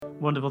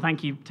Wonderful.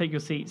 Thank you. Take your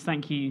seats.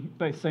 Thank you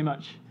both so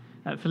much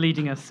for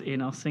leading us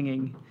in our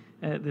singing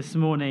this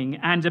morning.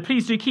 And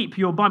please do keep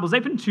your Bibles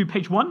open to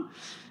page 1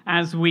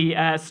 as we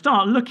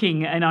start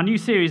looking in our new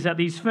series at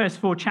these first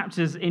 4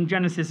 chapters in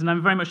Genesis. And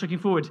I'm very much looking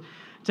forward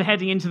to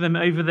heading into them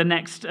over the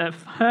next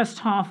first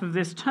half of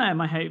this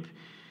term. I hope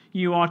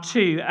you are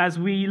too, as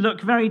we look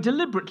very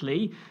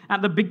deliberately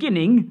at the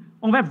beginning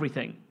of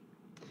everything.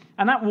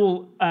 And that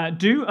will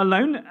do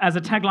alone as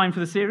a tagline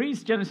for the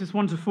series. Genesis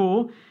 1 to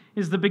 4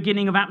 is the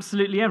beginning of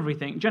absolutely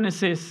everything.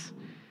 Genesis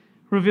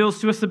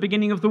reveals to us the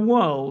beginning of the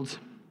world,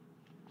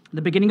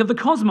 the beginning of the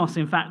cosmos,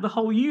 in fact, the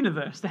whole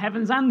universe, the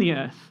heavens and the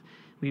earth,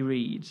 we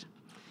read.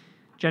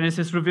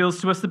 Genesis reveals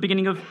to us the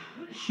beginning of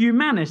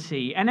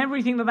humanity and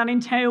everything that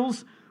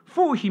entails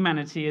for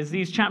humanity, as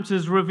these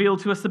chapters reveal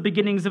to us the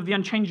beginnings of the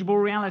unchangeable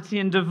reality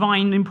and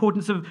divine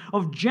importance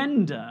of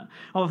gender,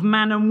 of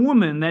man and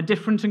woman, their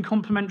different and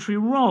complementary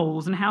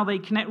roles, and how they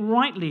connect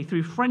rightly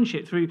through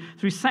friendship,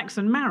 through sex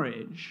and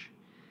marriage,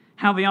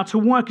 how they are to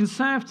work and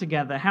serve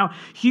together, how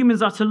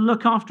humans are to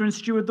look after and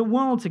steward the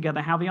world together,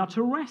 how they are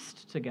to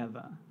rest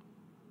together.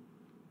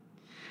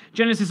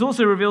 Genesis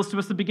also reveals to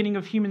us the beginning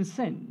of human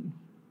sin,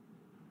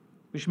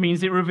 which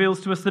means it reveals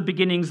to us the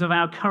beginnings of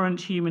our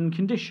current human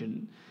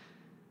condition,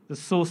 the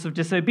source of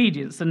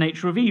disobedience, the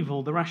nature of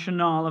evil, the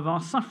rationale of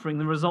our suffering,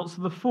 the results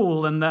of the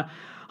fall, and the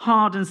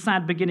hard and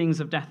sad beginnings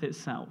of death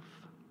itself.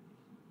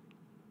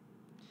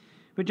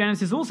 But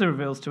Genesis also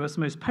reveals to us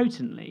most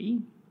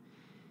potently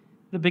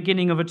the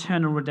beginning of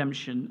eternal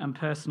redemption and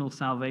personal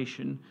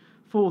salvation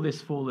for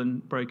this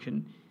fallen,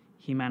 broken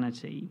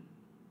humanity.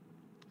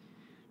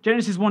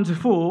 Genesis 1 to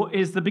 4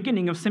 is the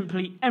beginning of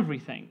simply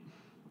everything.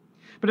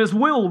 But as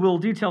Will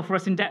detail for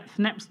us in depth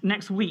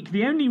next week,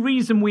 the only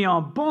reason we are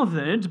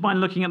bothered by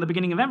looking at the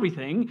beginning of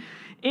everything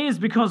is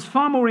because,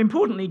 far more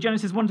importantly,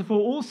 Genesis 1 to 4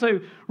 also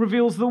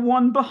reveals the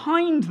one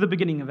behind the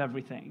beginning of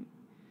everything.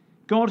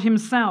 God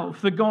himself,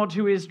 the God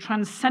who is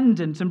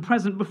transcendent and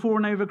present before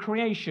and over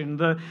creation,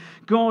 the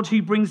God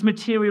who brings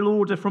material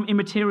order from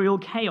immaterial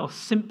chaos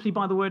simply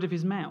by the word of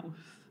his mouth,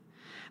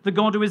 the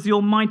God who is the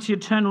almighty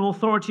eternal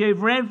authority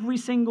over every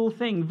single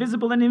thing,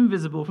 visible and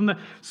invisible, from the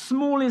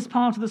smallest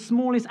part of the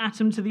smallest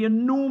atom to the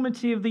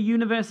enormity of the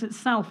universe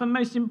itself. And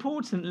most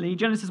importantly,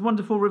 Genesis 1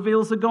 to 4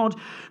 reveals the God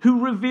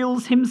who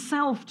reveals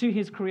himself to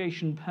his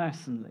creation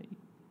personally,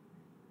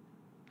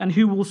 and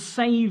who will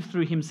save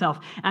through himself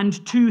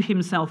and to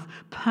himself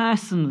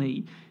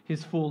personally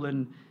his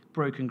fallen,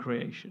 broken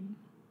creation.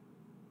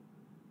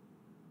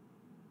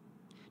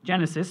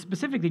 Genesis,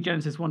 specifically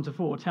Genesis 1 to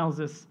 4, tells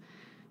us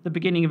the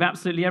beginning of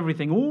absolutely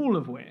everything, all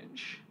of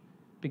which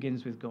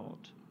begins with God.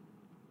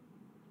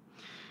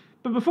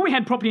 But before we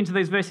head properly into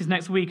those verses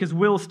next week, as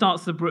Will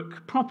starts the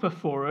book proper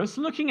for us,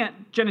 looking at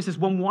Genesis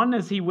 1:1,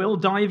 as he will,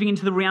 diving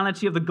into the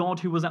reality of the God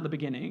who was at the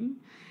beginning,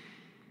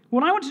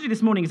 what I want to do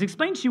this morning is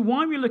explain to you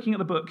why we're looking at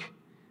the book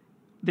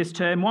this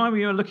term, why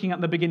we are looking at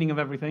the beginning of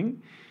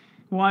everything,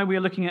 why we are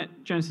looking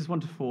at Genesis 1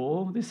 to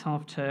 4 this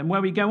half term,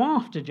 where we go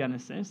after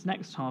Genesis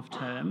next half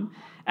term,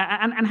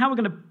 and how we're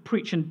going to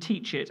preach and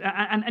teach it.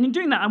 And in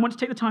doing that, I want to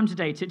take the time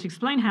today to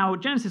explain how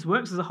Genesis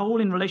works as a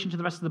whole in relation to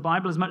the rest of the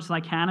Bible as much as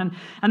I can,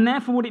 and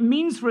therefore what it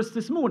means for us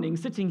this morning,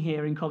 sitting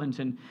here in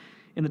Colinton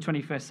in the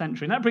 21st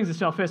century. And that brings us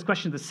to our first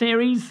question of the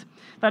series.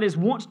 That is,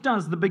 what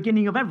does the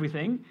beginning of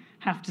everything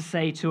have to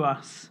say to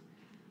us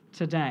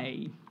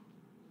today?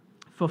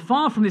 For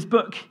far from this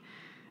book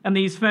and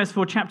these first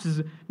 4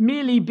 chapters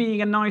merely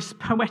being a nice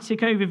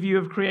poetic overview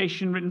of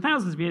creation written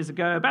thousands of years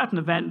ago about an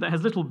event that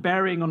has little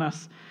bearing on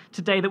us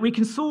today that we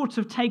can sort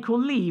of take or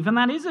leave, and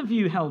that is a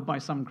view held by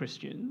some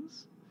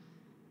Christians,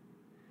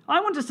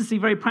 I want us to see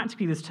very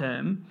practically this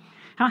term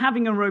how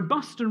having a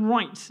robust and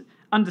right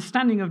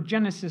understanding of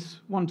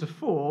Genesis 1 to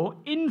 4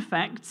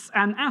 infects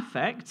and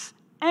affects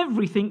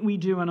everything we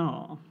do and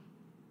are.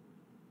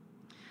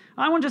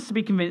 I want us to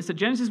be convinced that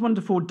Genesis 1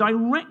 to 4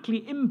 directly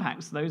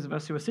impacts those of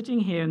us who are sitting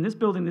here in this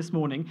building this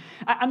morning,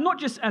 and not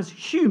just as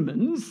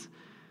humans,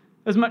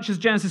 as much as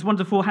Genesis 1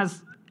 to 4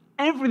 has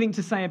everything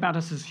to say about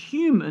us as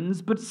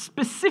humans, but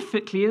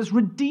specifically as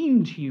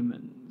redeemed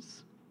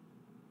humans.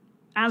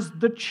 As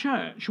the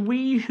church,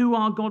 we who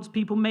are God's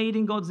people, made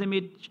in God's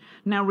image,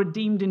 now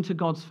redeemed into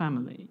God's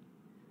family.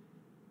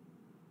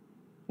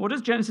 What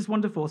does Genesis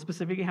 1 to 4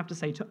 specifically have to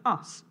say to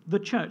us, the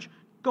church,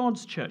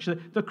 God's church,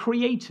 the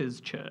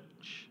Creator's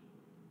church?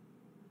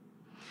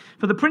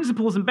 For the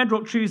principles and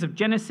bedrock truths of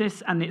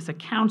Genesis and its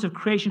account of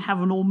creation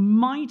have an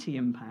almighty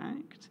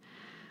impact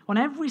on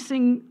every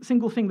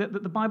single thing that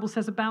the Bible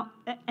says about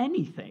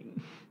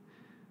anything.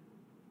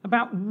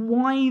 About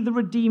why the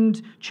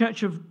redeemed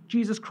church of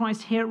Jesus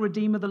Christ here at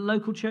Redeemer, the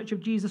local church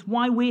of Jesus,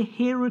 why we're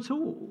here at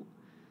all.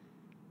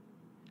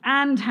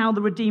 And how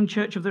the redeemed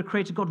church of the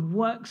Creator God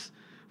works,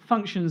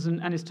 functions,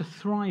 and is to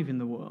thrive in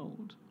the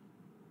world.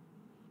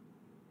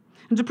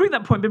 And to prove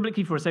that point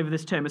biblically for us over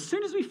this term, as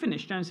soon as we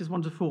finish Genesis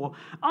 1 to 4,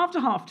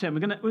 after half term, we're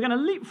going to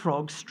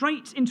leapfrog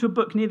straight into a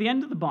book near the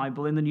end of the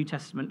Bible in the New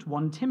Testament,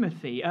 1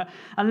 Timothy,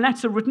 a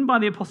letter written by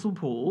the Apostle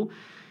Paul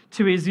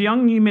to his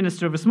young new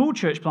minister of a small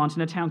church plant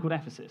in a town called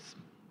Ephesus.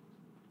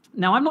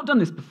 Now, I've not done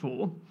this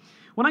before.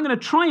 What I'm going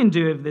to try and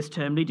do over this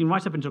term, leading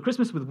right up until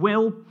Christmas with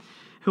Will,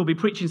 who'll be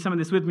preaching some of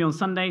this with me on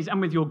Sundays, and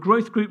with your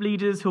growth group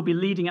leaders who'll be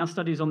leading our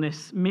studies on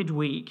this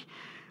midweek.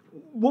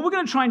 What we're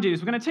going to try and do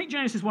is we're going to take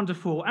Genesis 1 to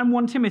 4 and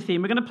 1 Timothy,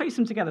 and we're going to place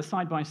them together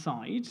side by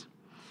side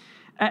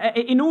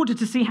in order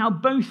to see how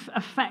both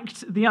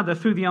affect the other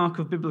through the arc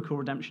of biblical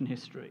redemption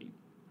history.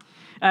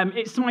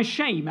 It's my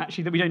shame,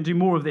 actually, that we don't do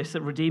more of this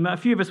at Redeemer. A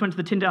few of us went to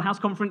the Tyndale House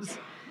Conference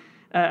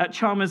at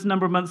Chalmers a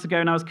number of months ago,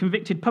 and I was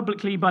convicted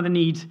publicly by the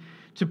need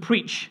to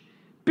preach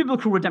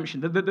biblical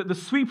redemption, the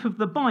sweep of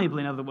the Bible,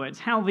 in other words,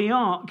 how the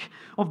arc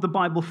of the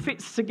Bible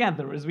fits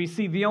together as we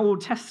see the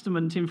Old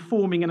Testament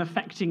informing and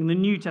affecting the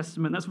New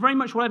Testament. That's very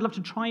much what I'd love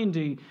to try and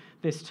do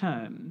this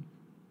term.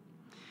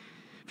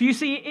 For you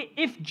see,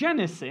 if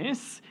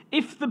Genesis,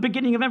 if the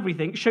beginning of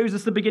everything shows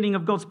us the beginning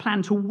of God's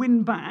plan to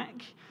win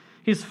back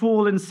his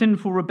fallen,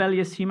 sinful,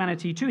 rebellious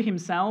humanity to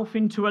himself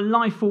into a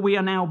life where we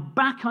are now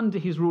back under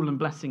his rule and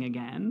blessing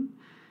again,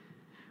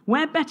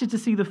 where better to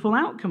see the full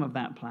outcome of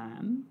that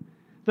plan,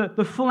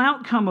 the full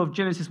outcome of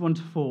Genesis 1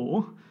 to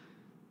 4,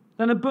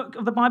 than a book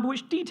of the Bible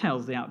which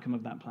details the outcome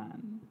of that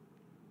plan.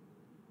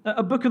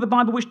 A book of the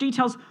Bible which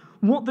details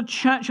what the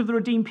church of the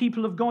redeemed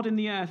people of God in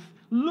the earth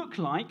look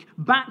like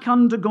back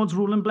under God's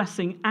rule and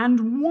blessing,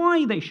 and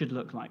why they should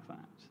look like that.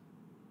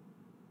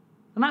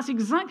 And that's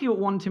exactly what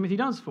 1 Timothy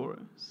does for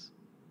us.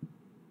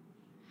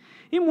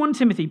 In 1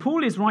 Timothy,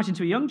 Paul is writing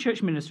to a young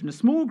church minister in a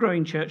small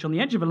growing church on the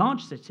edge of a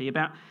large city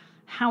about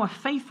how a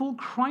faithful,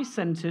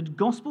 Christ-centered,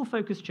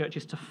 gospel-focused church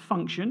is to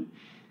function,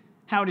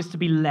 how it is to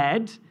be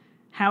led,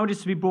 how it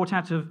is to be brought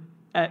out of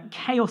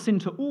chaos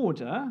into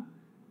order,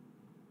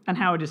 and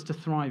how it is to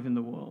thrive in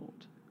the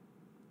world.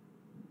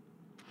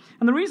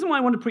 And the reason why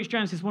I want to preach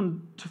Genesis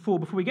 1 to 4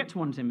 before we get to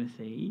 1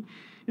 Timothy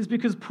is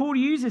because Paul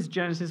uses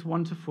Genesis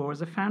 1 to 4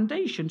 as a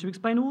foundation to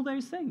explain all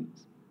those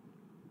things.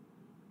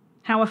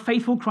 How a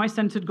faithful,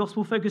 Christ-centered,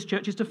 gospel-focused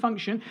church is to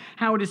function,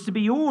 how it is to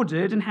be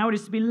ordered, and how it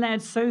is to be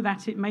led so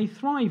that it may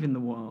thrive in the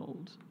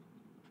world.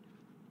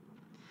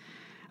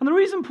 And the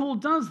reason Paul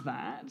does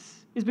that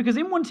is because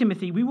in 1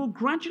 Timothy, we will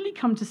gradually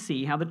come to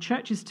see how the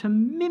church is to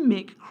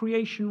mimic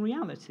creation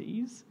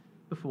realities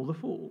before the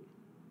fall.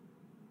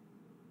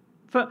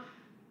 For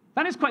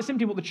that is quite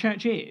simply what the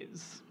church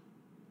is.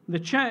 The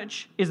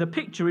church is a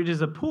picture, it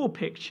is a poor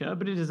picture,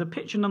 but it is a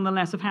picture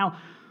nonetheless of how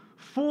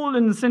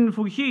fallen,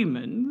 sinful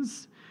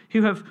humans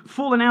who have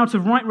fallen out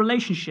of right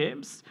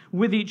relationships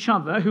with each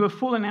other, who have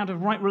fallen out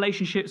of right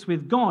relationships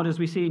with God, as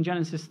we see in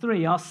Genesis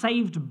 3, are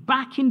saved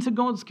back into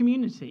God's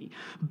community,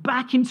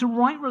 back into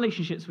right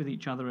relationships with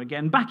each other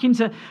again, back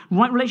into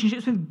right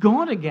relationships with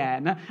God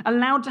again,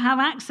 allowed to have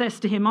access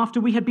to him after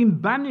we had been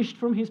banished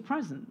from his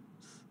presence,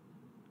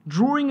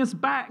 drawing us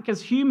back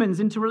as humans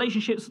into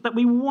relationships that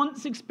we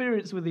once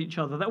experienced with each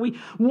other, that we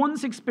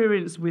once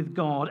experienced with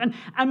God,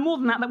 and more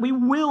than that, that we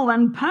will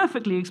and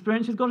perfectly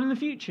experience with God in the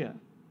future.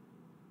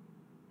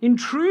 In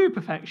true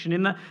perfection,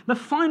 in the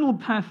final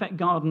perfect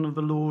garden of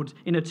the Lord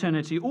in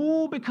eternity,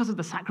 all because of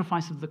the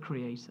sacrifice of the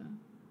Creator.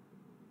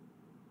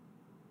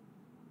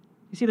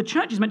 You see, the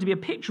church is meant to be a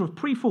picture of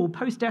pre-fall,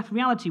 post-death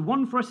reality,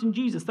 one for us in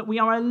Jesus, that we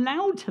are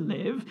allowed to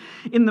live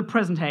in the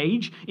present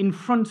age in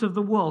front of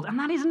the world. And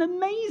that is an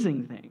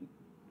amazing thing.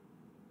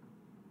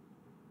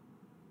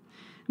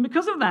 And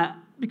because of that,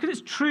 because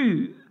it's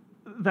true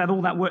that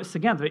all that works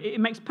together, it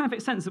makes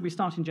perfect sense that we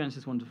start in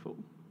Genesis 1 to 4.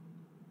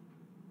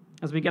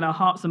 As we get our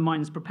hearts and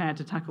minds prepared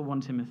to tackle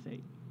 1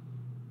 Timothy.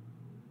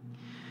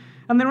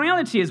 And the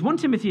reality is, 1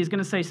 Timothy is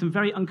going to say some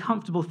very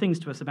uncomfortable things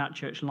to us about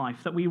church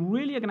life that we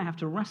really are going to have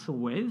to wrestle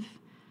with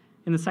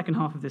in the second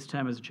half of this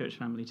term as a church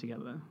family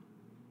together.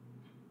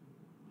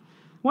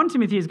 1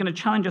 Timothy is going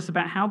to challenge us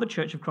about how the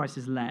church of Christ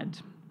is led,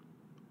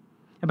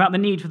 about the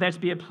need for there to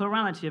be a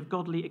plurality of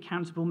godly,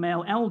 accountable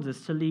male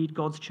elders to lead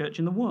God's church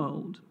in the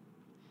world.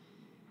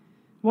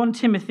 1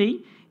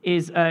 Timothy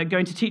is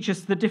going to teach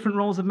us the different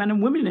roles of men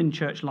and women in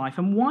church life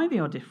and why they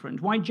are different,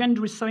 why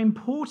gender is so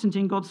important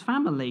in God's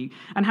family,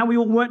 and how we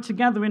all work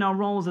together in our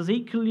roles as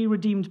equally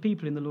redeemed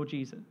people in the Lord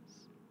Jesus.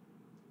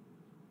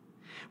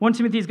 1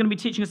 Timothy is going to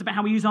be teaching us about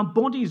how we use our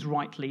bodies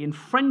rightly in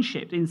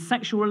friendship, in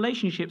sexual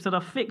relationships that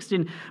are fixed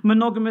in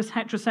monogamous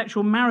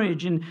heterosexual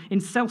marriage, in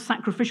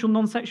self-sacrificial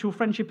non-sexual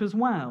friendship as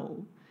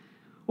well,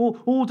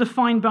 all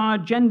defined by our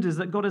genders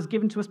that God has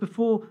given to us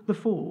before the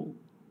fall.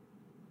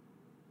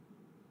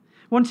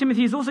 1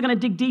 Timothy is also going to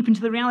dig deep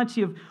into the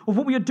reality of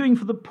what we are doing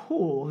for the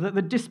poor,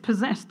 the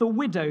dispossessed, the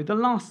widow, the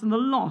last and the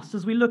lost,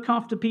 as we look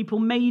after people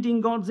made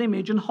in God's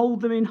image and hold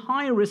them in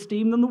higher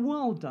esteem than the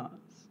world does.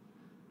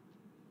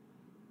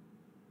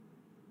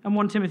 And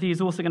 1 Timothy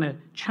is also going to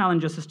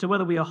challenge us as to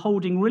whether we are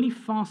holding really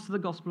fast to the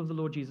gospel of the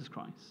Lord Jesus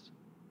Christ,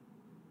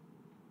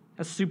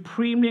 as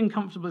supremely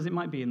uncomfortable as it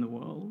might be in the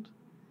world,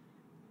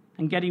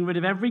 and getting rid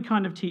of every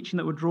kind of teaching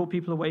that would draw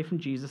people away from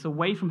Jesus,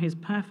 away from his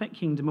perfect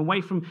kingdom, away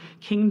from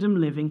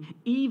kingdom living,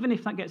 even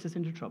if that gets us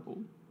into trouble.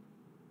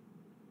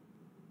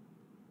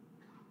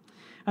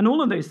 And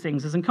all of those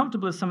things, as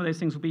uncomfortable as some of those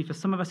things will be for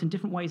some of us in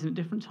different ways and at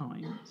different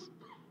times,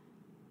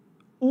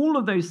 all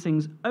of those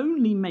things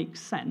only make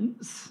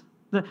sense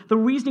The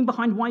reasoning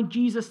behind why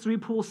Jesus, through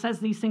Paul, says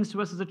these things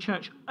to us as a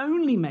church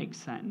only makes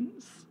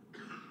sense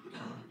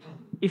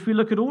if we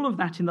look at all of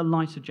that in the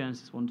light of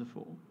Genesis 1 to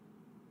 4.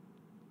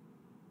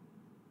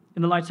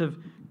 In the light of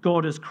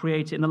God as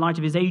creator, in the light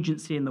of his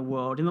agency in the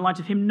world, in the light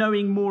of him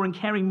knowing more and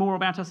caring more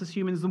about us as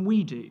humans than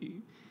we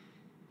do,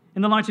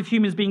 in the light of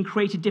humans being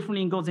created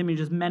differently in God's image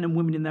as men and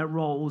women in their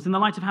roles, in the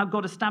light of how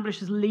God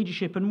establishes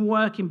leadership and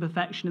work in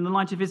perfection, in the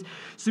light of his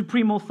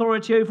supreme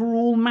authority over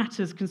all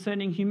matters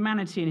concerning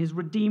humanity and his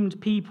redeemed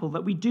people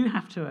that we do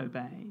have to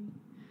obey,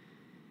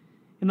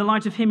 in the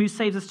light of him who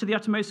saves us to the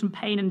uttermost from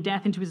pain and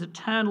death into his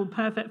eternal,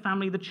 perfect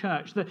family, the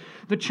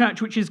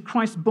church which is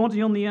Christ's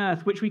body on the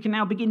earth, which we can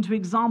now begin to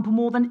example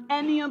more than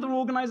any other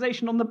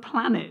organization on the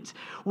planet,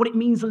 what it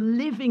means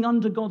living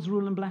under God's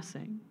rule and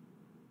blessing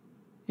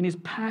in his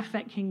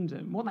perfect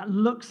kingdom, what that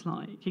looks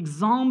like,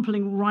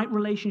 exempling right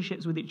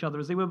relationships with each other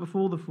as they were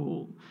before the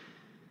fall,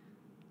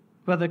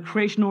 where the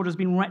creation order has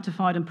been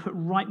rectified and put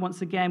right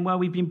once again, where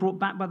we've been brought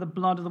back by the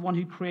blood of the one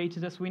who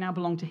created us, we now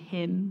belong to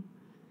him,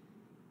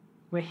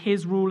 where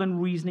his rule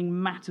and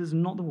reasoning matters,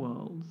 not the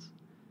world's,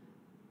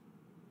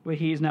 where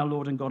he is now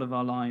Lord and God of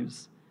our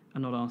lives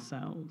and not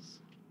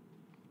ourselves,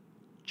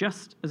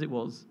 just as it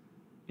was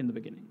in the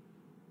beginning,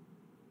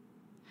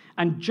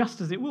 and just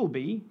as it will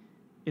be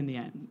in the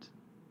end.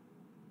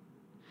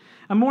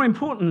 And more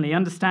importantly,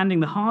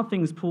 understanding the hard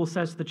things Paul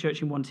says to the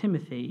church in 1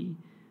 Timothy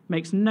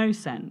makes no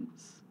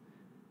sense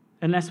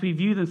unless we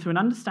view them through an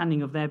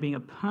understanding of there being a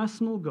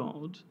personal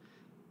God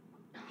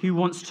who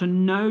wants to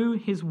know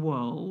his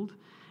world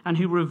and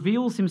who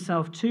reveals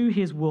himself to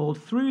his world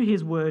through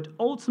his word,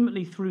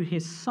 ultimately through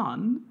his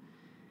Son,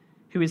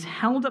 who is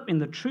held up in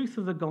the truth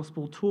of the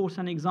gospel, taught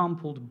and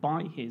exampled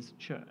by his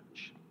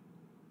church.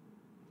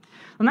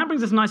 And that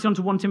brings us nicely on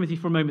to 1 Timothy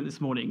for a moment this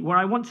morning, where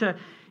I want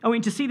you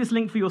to see this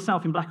link for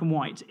yourself in black and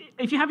white.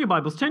 If you have your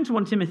Bibles, turn to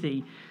 1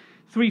 Timothy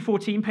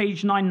 3:14,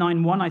 page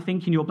 991, I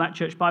think, in your Black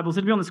Church Bibles.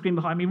 It'll be on the screen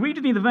behind me. Read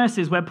with me the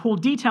verses where Paul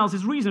details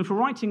his reason for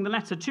writing the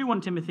letter to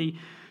 1 Timothy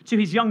to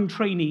his young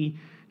trainee,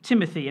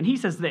 Timothy. And he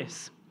says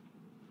this.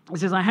 He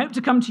says, I hope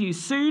to come to you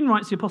soon,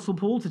 writes the Apostle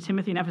Paul to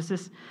Timothy in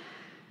Ephesus.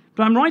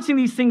 But I'm writing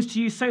these things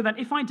to you so that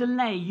if I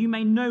delay, you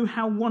may know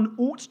how one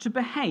ought to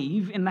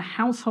behave in the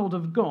household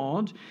of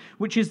God,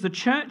 which is the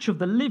church of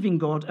the living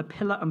God, a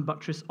pillar and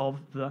buttress of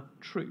the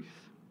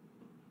truth.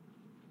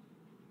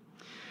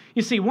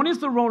 You see, what is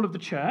the role of the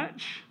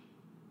church?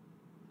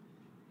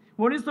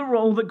 What is the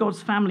role that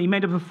God's family,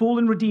 made up of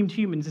fallen, redeemed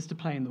humans, is to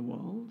play in the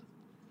world?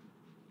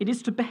 It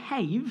is to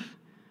behave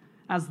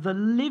as the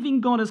living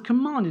God has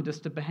commanded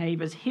us to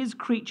behave as his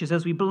creatures,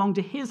 as we belong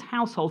to his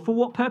household. For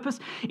what purpose?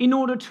 In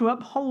order to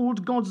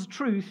uphold God's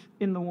truth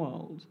in the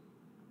world.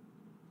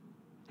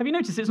 Have you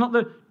noticed it's not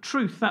the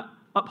truth that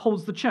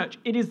upholds the church?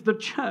 It is the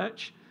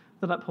church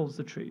that upholds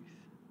the truth.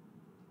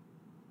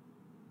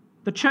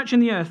 The church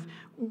in the earth,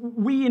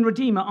 we in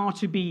Redeemer are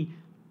to be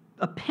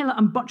a pillar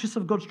and buttress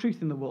of God's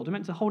truth in the world. We're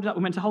meant to hold it up.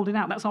 We're meant to hold it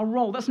out. That's our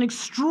role. That's an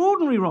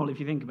extraordinary role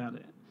if you think about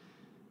it.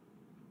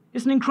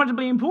 It's an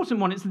incredibly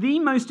important one. It's the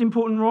most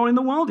important role in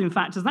the world, in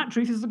fact, as that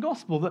truth is the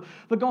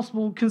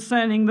gospel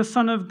concerning the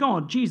Son of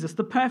God, Jesus,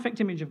 the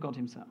perfect image of God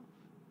himself.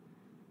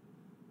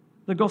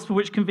 The gospel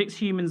which convicts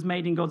humans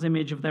made in God's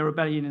image of their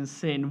rebellion and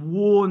sin,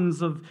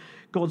 warns of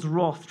God's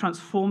wrath,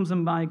 transforms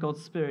them by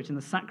God's Spirit in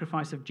the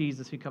sacrifice of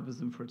Jesus who covers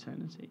them for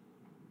eternity.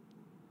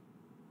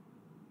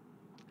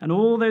 And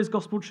all those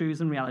gospel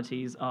truths and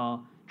realities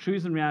are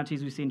truths and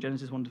realities we see in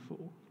Genesis 1 to 4.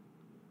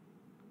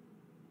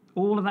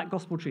 All of that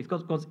gospel truth,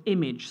 God's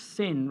image,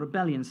 sin,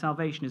 rebellion,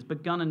 salvation is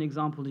begun and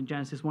exampled in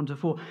Genesis 1 to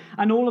 4.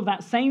 And all of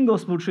that same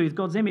gospel truth,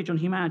 God's image on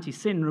humanity,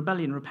 sin,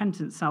 rebellion,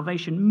 repentance,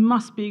 salvation,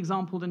 must be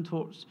exampled and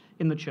taught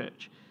in the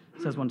church,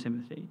 says 1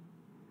 Timothy.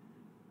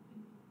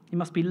 It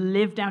must be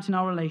lived out in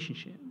our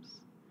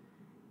relationships.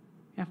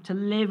 We have to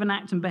live and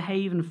act and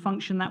behave and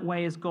function that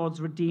way as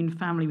God's redeemed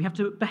family. We have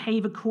to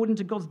behave according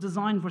to God's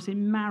design for us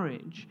in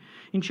marriage,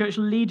 in church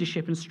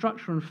leadership and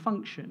structure and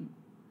function,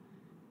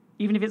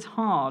 even if it's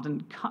hard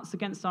and cuts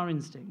against our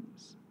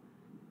instincts.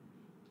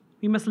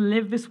 We must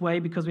live this way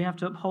because we have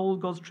to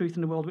uphold God's truth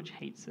in a world which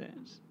hates it.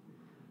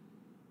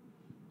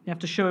 We have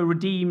to show a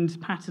redeemed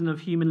pattern of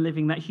human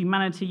living that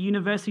humanity,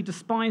 universally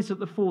despised at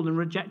the fall and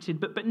rejected,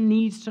 but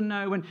needs to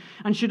know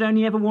and should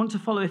only ever want to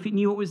follow if it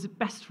knew what was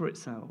best for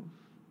itself.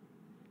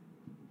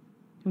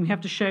 And we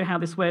have to show how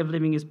this way of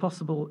living is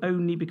possible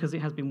only because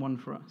it has been won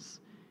for us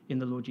in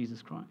the Lord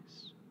Jesus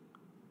Christ.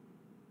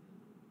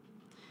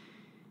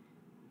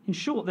 In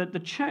short, that the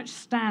church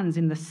stands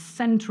in the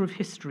center of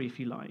history, if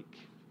you like.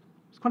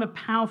 It's quite a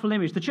powerful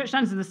image. The church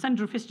stands in the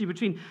center of history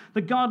between the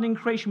garden in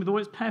creation with all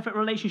its perfect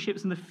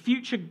relationships and the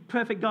future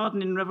perfect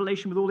garden in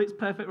Revelation with all its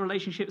perfect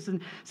relationships,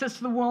 and says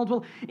to the world,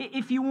 well,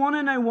 if you want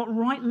to know what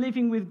right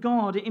living with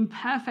God in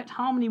perfect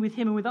harmony with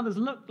him and with others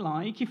look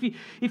like, if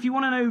you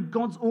want to know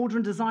God's order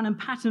and design and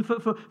pattern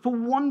for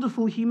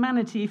wonderful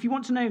humanity, if you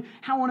want to know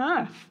how on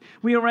earth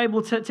we are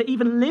able to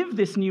even live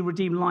this new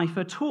redeemed life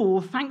at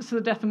all, thanks to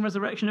the death and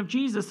resurrection of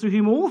Jesus, through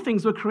whom all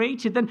things were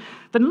created, then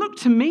look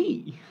to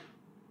me.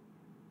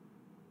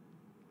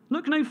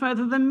 Look no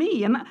further than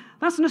me. And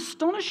that's an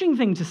astonishing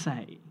thing to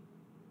say.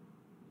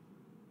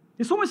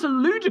 It's almost a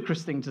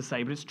ludicrous thing to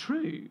say, but it's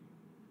true.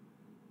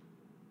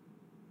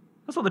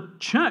 That's what the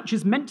church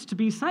is meant to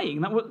be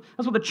saying. That's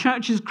what the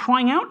church is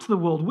crying out to the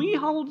world. We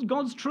hold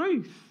God's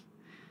truth.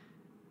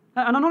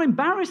 And I'm not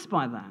embarrassed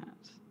by that.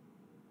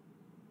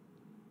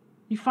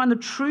 You find the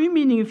true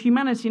meaning of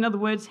humanity, in other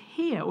words,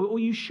 here, or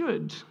you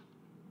should.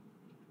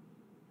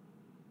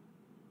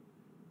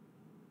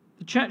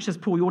 The church, says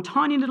Paul, your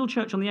tiny little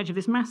church on the edge of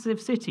this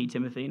massive city,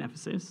 Timothy, in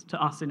Ephesus,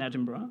 to us in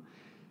Edinburgh,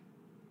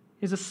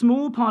 is a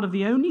small part of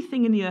the only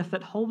thing in the earth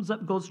that holds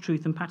up God's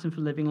truth and pattern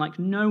for living like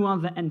no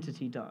other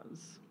entity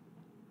does.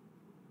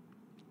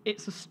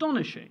 It's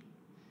astonishing.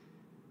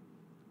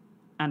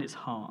 And it's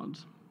hard.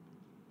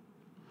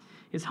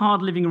 It's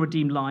hard living a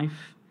redeemed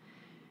life,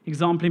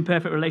 exempling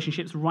perfect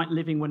relationships, right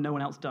living when no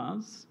one else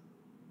does,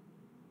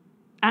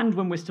 and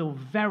when we're still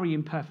very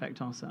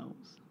imperfect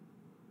ourselves.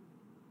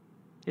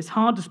 It's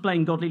hard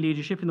displaying godly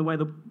leadership in the way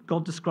that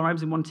God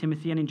describes in 1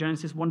 Timothy and in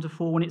Genesis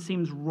 1-4 when it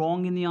seems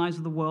wrong in the eyes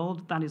of the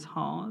world. That is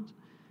hard.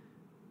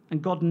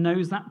 And God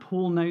knows that.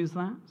 Paul knows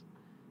that.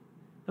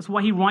 That's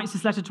why he writes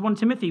this letter to 1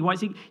 Timothy. Why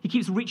he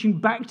keeps reaching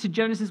back to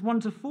Genesis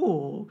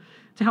 1-4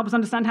 to help us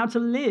understand how to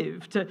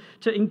live,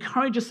 to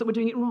encourage us that we're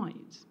doing it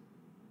right.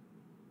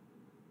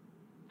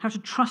 How to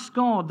trust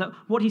God, that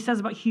what he says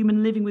about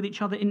human living with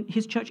each other in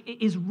his church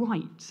is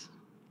right.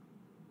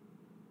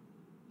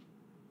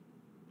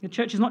 The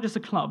church is not just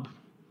a club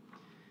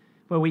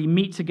where we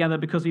meet together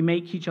because we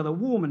make each other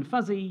warm and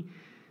fuzzy.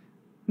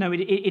 No,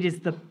 it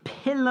is the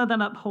pillar that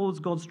upholds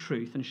God's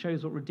truth and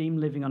shows what redeemed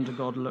living under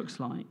God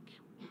looks like.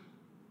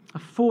 A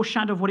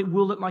foreshadow of what it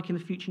will look like in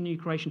the future new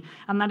creation.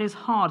 And that is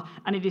hard,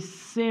 and it is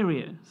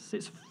serious.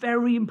 It's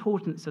very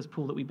important, says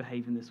Paul, that we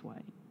behave in this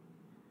way.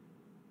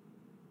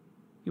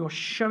 You are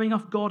showing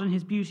off God and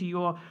his beauty.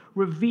 You are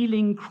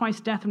revealing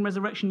Christ's death and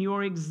resurrection. You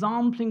are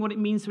exempling what it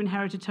means to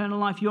inherit eternal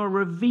life. You are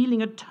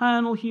revealing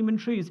eternal human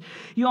truths.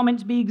 You are meant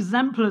to be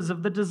exemplars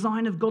of the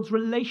design of God's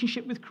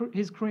relationship with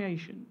his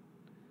creation.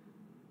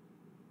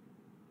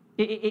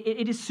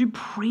 It is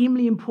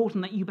supremely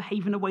important that you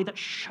behave in a way that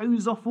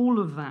shows off all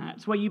of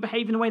that, where you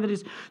behave in a way that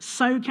is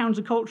so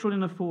countercultural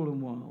in a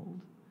fallen world.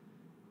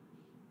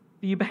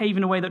 That you behave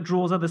in a way that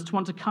draws others to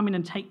want to come in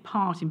and take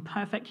part in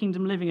perfect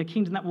kingdom living, a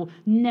kingdom that will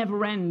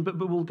never end but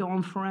will go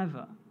on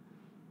forever.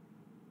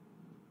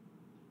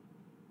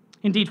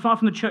 Indeed, far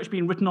from the church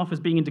being written off as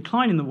being in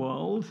decline in the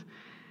world,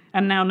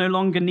 and now no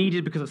longer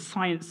needed because of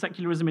science,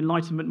 secularism,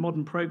 enlightenment,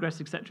 modern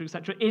progress,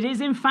 etc., it is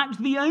in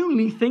fact the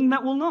only thing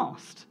that will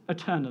last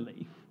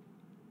eternally.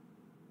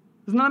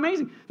 Isn't that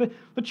amazing?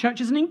 The church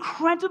is an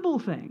incredible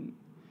thing.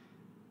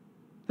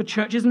 The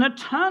church is an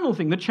eternal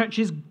thing. The church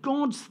is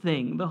God's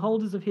thing, the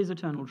holders of his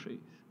eternal truth.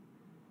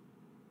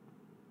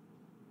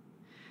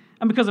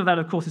 And because of that,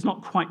 of course, it's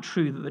not quite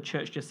true that the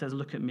church just says,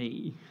 look at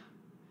me.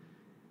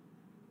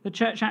 The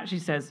church actually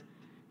says,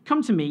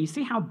 come to me,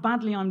 see how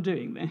badly I'm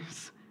doing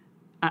this,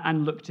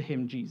 and look to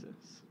him,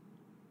 Jesus.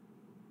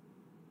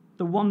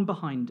 The one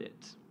behind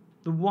it,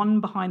 the one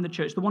behind the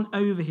church, the one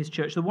over his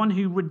church, the one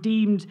who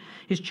redeemed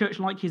his church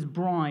like his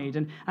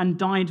bride and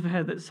died for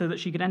her so that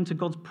she could enter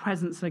God's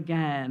presence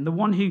again, the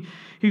one who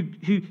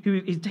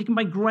is taken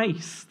by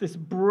grace, this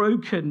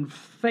broken,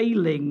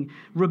 failing,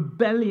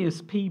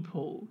 rebellious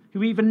people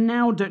who even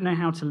now don't know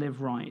how to live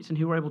right and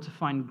who are able to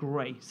find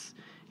grace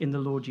in the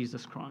Lord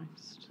Jesus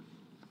Christ.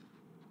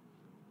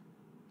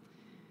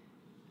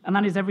 And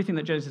that is everything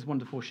that Genesis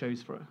 1-4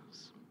 shows for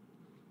us.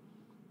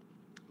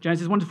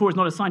 Genesis 1-4 is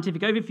not a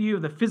scientific overview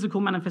of the physical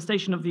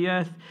manifestation of the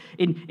earth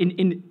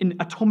in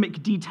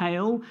atomic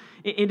detail.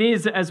 It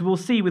is, as we'll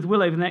see with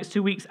Will over the next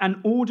 2 weeks,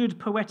 an ordered,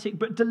 poetic,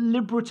 but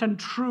deliberate and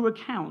true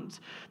account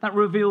that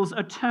reveals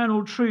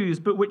eternal truths,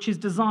 but which is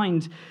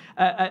designed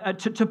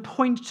to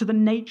point to the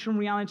nature and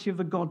reality of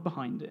the God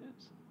behind it.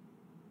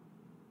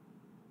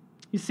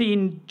 You see,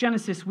 in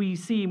Genesis, we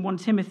see in 1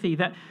 Timothy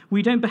that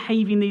we don't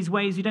behave in these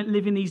ways, we don't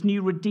live in these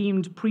new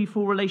redeemed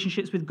pre-fall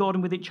relationships with God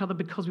and with each other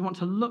because we want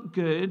to look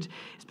good.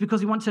 It's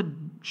because we want to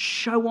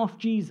show off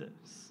Jesus.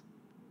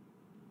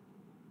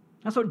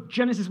 That's what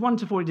Genesis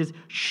 1-4 is,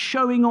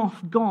 showing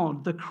off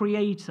God, the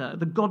creator,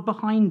 the God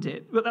behind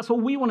it. But that's what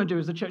we want to do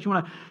as a church. We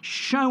want to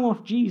show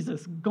off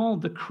Jesus,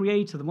 God, the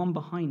creator, the one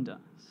behind us,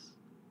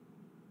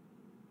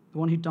 the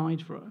one who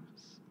died for us.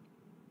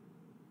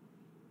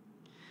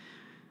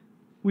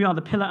 We are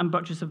the pillar and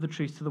buttress of the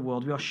truth to the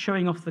world. We are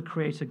showing off the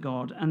Creator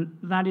God, and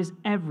that is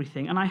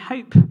everything. And I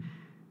hope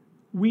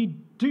we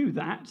do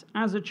that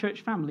as a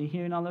church family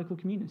here in our local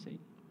community.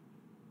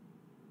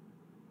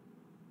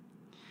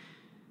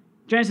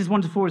 Genesis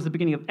 1-4 is the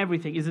beginning of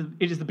everything.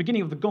 It is the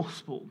beginning of the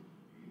gospel.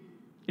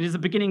 It is the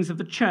beginnings of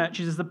the church.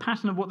 It is the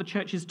pattern of what the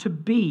church is to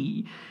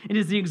be. It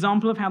is the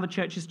example of how the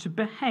church is to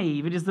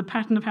behave. It is the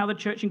pattern of how the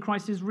church in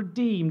Christ is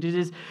redeemed. It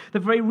is the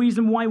very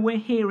reason why we're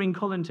here in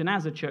Colinton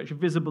as a church,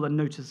 visible and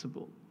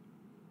noticeable.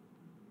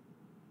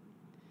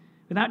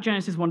 Without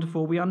Genesis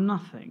 1-4, we are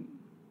nothing.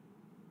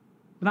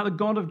 Without the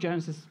God of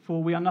Genesis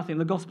 4, we are nothing.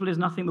 The gospel is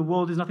nothing. The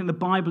world is nothing. The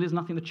Bible is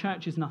nothing. The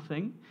church is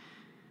nothing.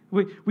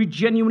 We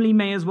genuinely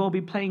may as well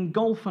be playing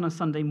golf on a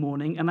Sunday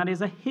morning, and that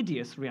is a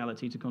hideous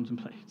reality to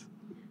contemplate.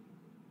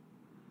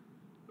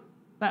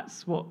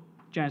 That's what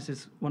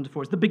Genesis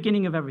 1-4 is, the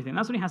beginning of everything.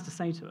 That's what he has to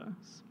say to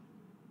us.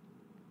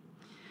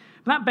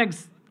 But that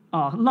begs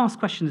our last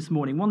question this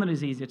morning, one that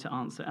is easier to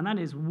answer, and that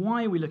is,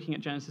 why are we looking at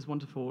Genesis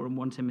 1-4 and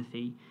 1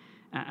 Timothy,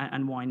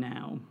 and why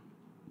now?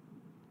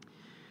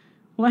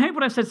 Well, I hope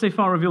what I've said so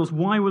far reveals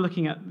why we're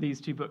looking at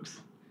these two books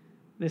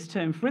this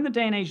term. For in the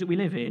day and age that we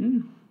live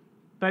in,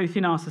 both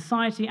in our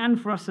society and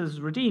for us as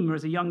Redeemer,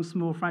 as a young,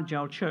 small,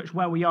 fragile church,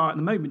 where we are at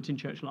the moment in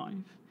church life,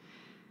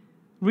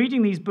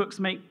 reading these books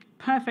make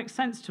perfect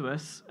sense to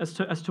us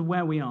as to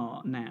where we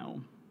are now.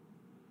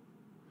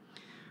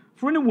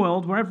 For in a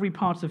world where every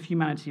part of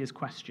humanity is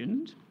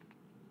questioned,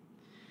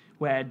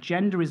 where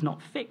gender is not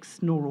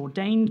fixed nor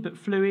ordained, but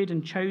fluid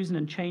and chosen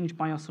and changed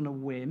by us on a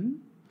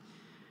whim,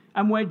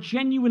 and where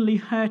genuinely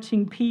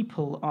hurting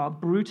people are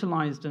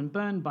brutalized and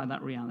burned by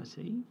that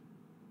reality,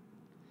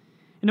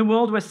 in a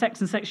world where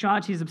sex and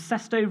sexuality is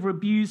obsessed over,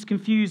 abused,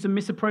 confused, and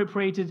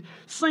misappropriated,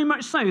 so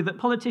much so that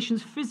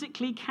politicians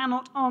physically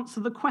cannot answer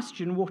the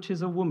question, what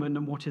is a woman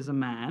and what is a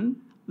man?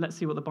 Let's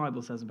see what the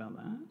Bible says about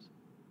that.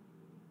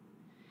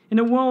 In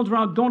a world where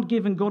our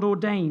God-given,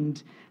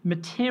 God-ordained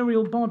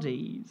material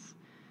bodies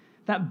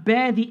that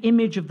bear the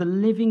image of the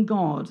living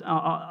God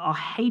are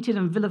hated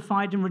and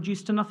vilified and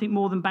reduced to nothing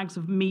more than bags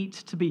of meat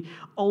to be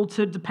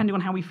altered depending on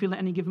how we feel at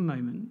any given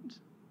moment.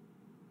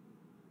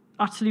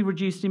 Utterly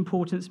reduced in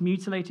importance,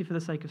 mutilated for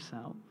the sake of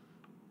self.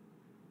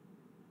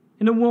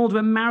 In a world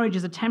where marriage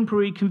is a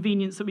temporary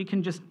convenience that we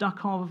can just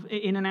duck off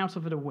in and out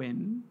of at a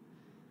whim.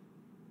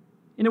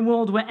 In a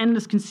world where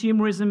endless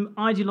consumerism,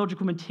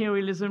 ideological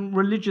materialism,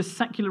 religious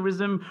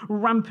secularism,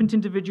 rampant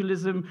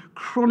individualism,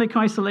 chronic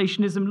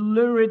isolationism,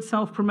 lurid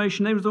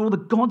self-promotion, those are all the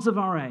gods of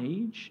our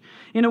age.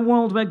 In a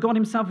world where God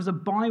himself is a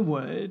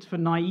byword for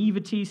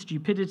naivety,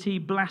 stupidity,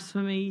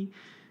 blasphemy,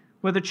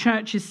 where the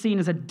church is seen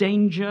as a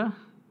danger,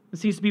 it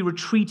seems to be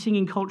retreating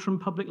in culture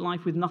and public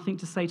life with nothing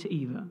to say to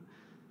either.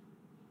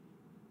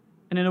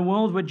 And in a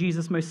world where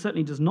Jesus most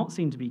certainly does not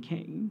seem to be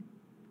king,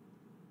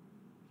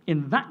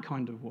 in that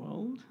kind of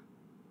world,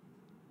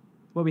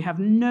 where we have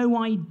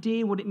no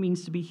idea what it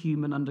means to be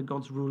human under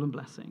God's rule and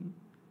blessing,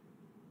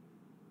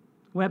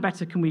 where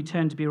better can we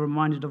turn to be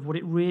reminded of what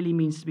it really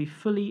means to be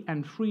fully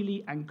and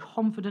freely and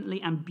confidently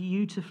and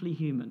beautifully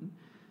human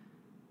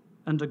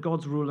under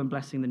God's rule and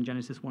blessing than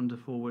Genesis 1-4,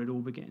 where it all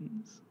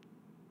begins.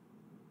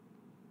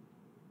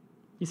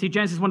 You see,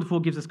 Genesis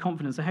 1-4 gives us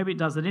confidence. I hope it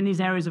does, that in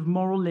these areas of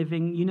moral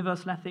living,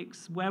 universal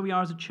ethics, where we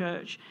are as a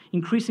church,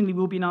 increasingly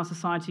will be in our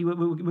society, we're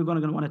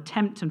going to want to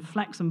tempt and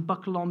flex and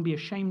buckle on, be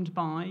ashamed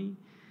by,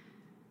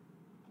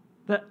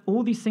 that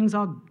all these things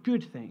are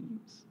good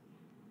things,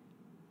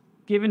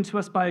 given to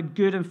us by a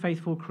good and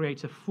faithful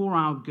Creator for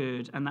our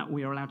good, and that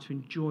we are allowed to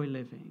enjoy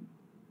living.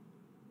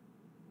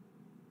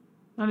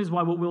 That is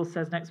why what Will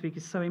says next week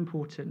is so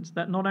important,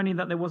 that not only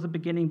that there was a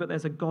beginning, but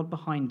there's a God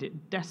behind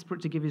it,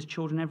 desperate to give his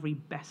children every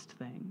best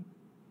thing.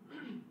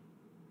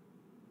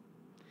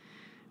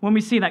 When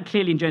we see that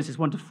clearly in Genesis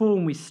 1-4,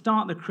 when we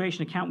start the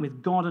creation account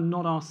with God and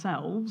not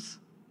ourselves,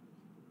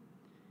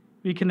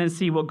 we can then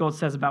see what God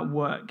says about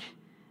work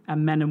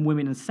and men and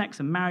women and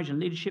sex and marriage and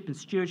leadership and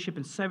stewardship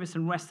and service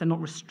and rest. They're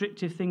not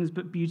restrictive things,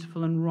 but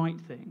beautiful and right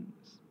things.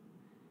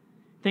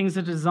 Things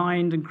that are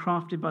designed and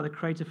crafted by the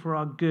Creator for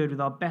our good, with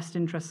our best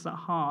interests at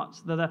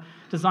heart, that are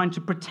designed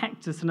to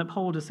protect us and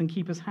uphold us and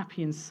keep us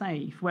happy and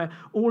safe, where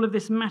all of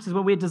this matters,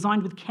 where we're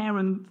designed with care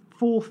and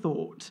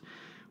forethought,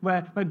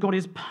 where God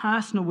is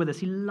personal with us.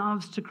 He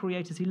loves to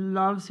create us. He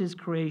loves his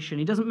creation.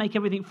 He doesn't make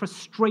everything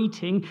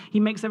frustrating. He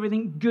makes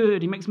everything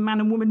good. He makes man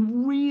and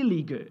woman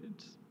really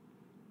good.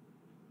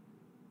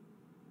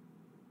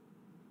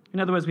 In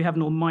other words, we have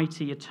an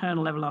almighty,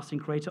 eternal, everlasting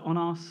Creator on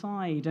our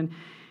side. And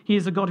he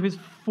is a God who is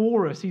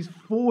for us. He's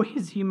for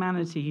his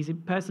humanity. He's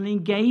personally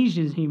engaged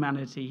in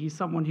humanity. He's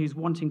someone who's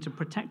wanting to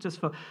protect us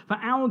for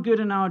our good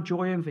and our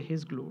joy and for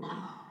his glory.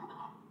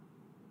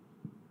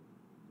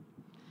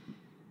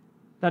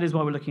 That is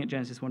why we're looking at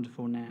Genesis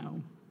 1-4 now.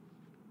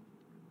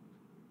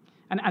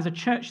 And as a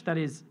church that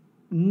is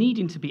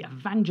needing to be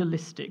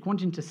evangelistic,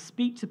 wanting to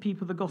speak to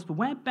people the gospel,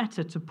 where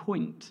better to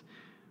point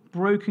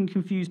broken,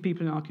 confused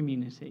people in our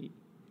community,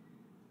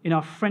 in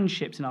our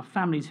friendships, in our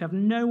families, who have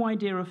no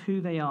idea of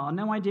who they are,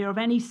 no idea of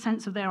any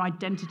sense of their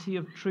identity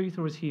of truth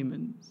or as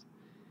humans,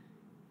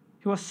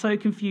 who are so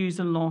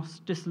confused and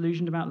lost,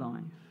 disillusioned about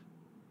life.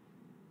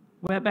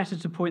 Where better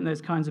to point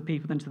those kinds of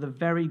people than to the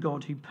very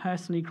God who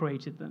personally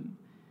created them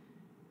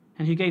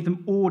and who gave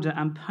them order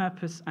and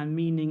purpose and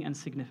meaning and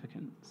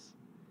significance,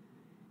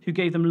 who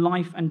gave them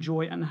life and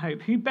joy and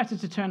hope. Who better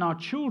to turn our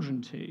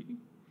children to,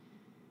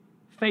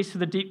 faced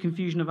with the deep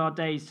confusion of our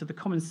days, to the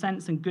common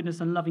sense and goodness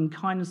and loving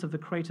kindness of the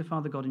Creator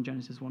Father God in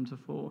Genesis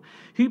 1-4.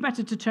 Who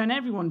better to turn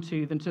everyone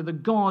to than to the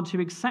God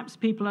who accepts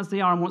people as they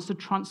are and wants to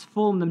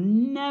transform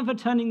them, never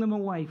turning them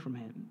away from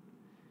him,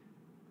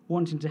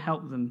 wanting to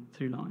help them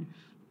through life.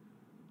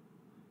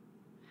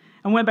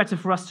 And where better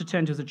for us to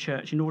turn to as a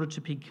church in order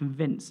to be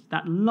convinced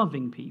that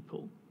loving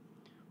people,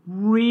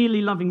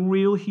 really loving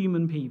real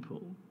human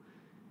people,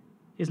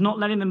 is not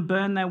letting them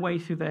burn their way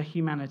through their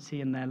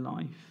humanity and their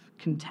life,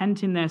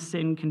 content in their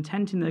sin,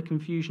 content in their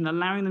confusion,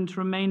 allowing them to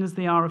remain as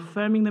they are,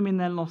 affirming them in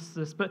their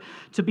lostness, but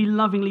to be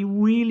lovingly,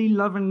 really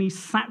lovingly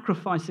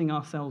sacrificing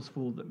ourselves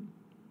for them,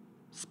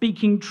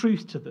 speaking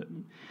truth to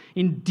them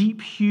in deep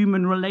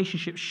human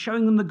relationships,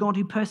 showing them the God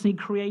who personally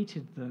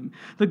created them,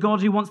 the God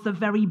who wants the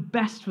very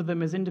best for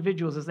them as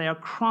individuals as they are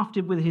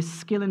crafted with his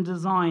skill and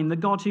design, the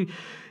God who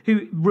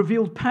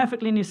revealed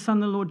perfectly in his Son,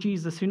 the Lord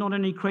Jesus, who not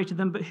only created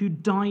them, but who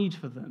died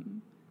for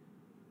them.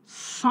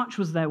 Such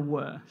was their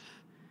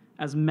worth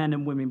as men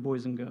and women,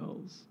 boys and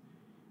girls,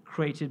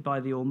 created by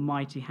the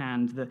almighty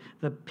hand,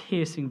 the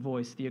piercing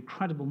voice, the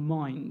incredible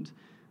mind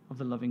of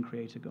the loving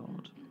Creator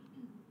God.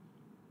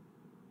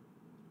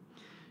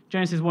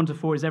 Genesis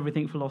 1-4 is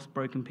everything for lost,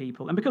 broken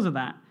people. And because of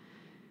that,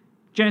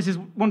 Genesis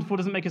 1-4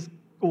 doesn't make us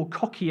all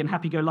cocky and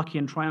happy-go-lucky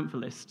and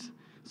triumphalist,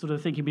 sort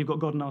of thinking we've got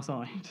God on our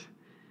side.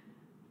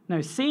 No,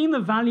 seeing the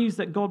values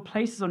that God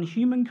places on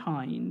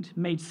humankind,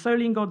 made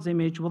solely in God's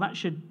image, well, that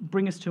should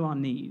bring us to our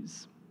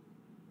knees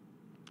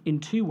in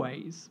two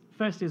ways.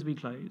 Firstly, as we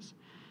close,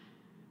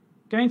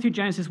 going through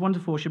Genesis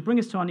 1-4 should bring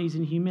us to our knees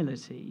in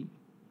humility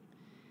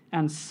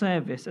and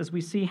service as we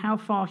see how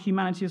far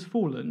humanity has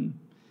fallen,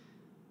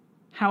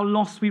 how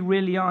lost we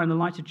really are in the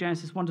light of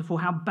Genesis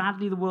 1-4, how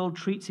badly the world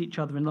treats each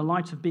other in the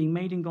light of being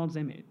made in God's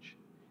image.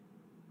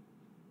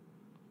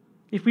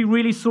 If we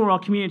really saw our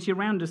community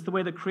around us the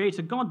way the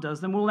Creator God does,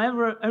 then we'll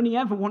only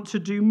ever want to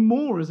do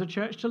more as a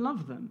church to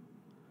love them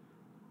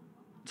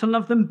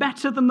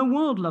better than the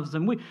world loves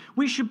them.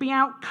 We should be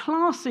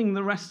outclassing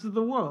the rest of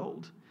the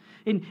world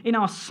in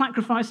our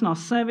sacrifice and our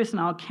service and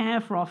our care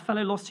for our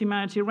fellow lost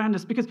humanity around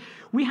us, because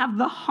we have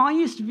the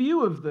highest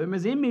view of them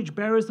as image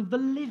bearers of the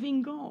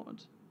living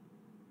God.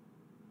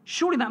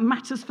 Surely that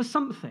matters for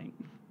something.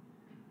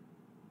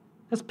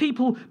 As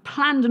people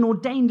planned and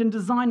ordained and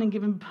designed and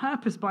given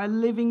purpose by a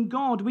living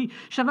God, we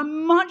should have a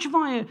much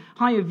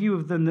higher view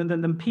of them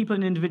than people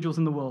and individuals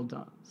in the world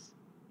does,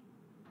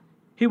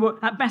 who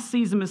at best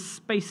sees them as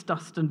space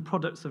dust and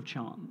products of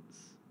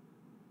chance.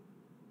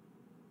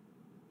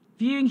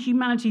 Viewing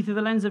humanity through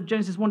the lens of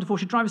Genesis 1-4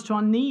 should drive us to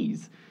our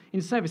knees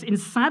in service, in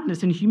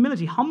sadness, in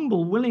humility,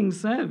 humble, willing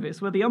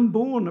service, where the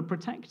unborn are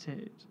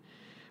protected,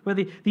 where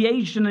the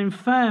aged and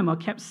infirm are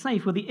kept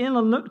safe, where the ill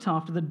are looked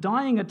after, the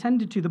dying are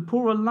tended to, the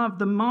poor are loved,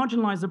 the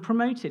marginalized are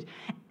promoted.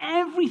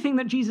 Everything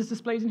that Jesus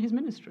displays in his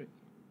ministry.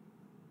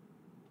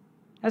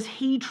 As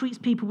he treats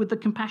people with the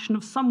compassion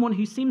of someone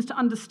who seems to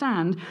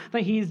understand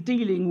that he is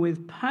dealing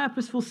with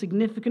purposeful,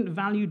 significant,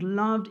 valued,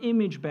 loved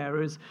image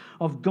bearers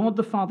of God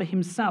the Father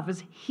himself,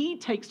 as he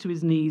takes to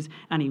his knees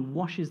and he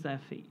washes their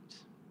feet.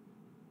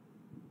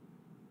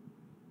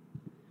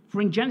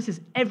 For in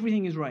Genesis,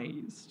 everything is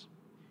raised.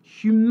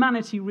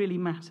 Humanity really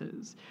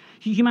matters.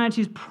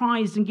 Humanity is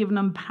prized and given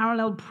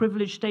unparalleled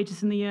privileged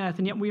status in the earth,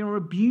 and yet we are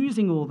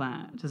abusing all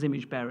that as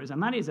image bearers,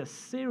 and that is a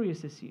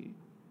serious issue.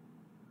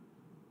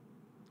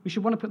 We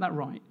should want to put that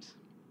right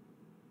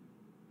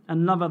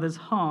and love others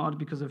hard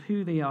because of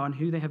who they are and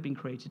who they have been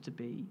created to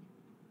be.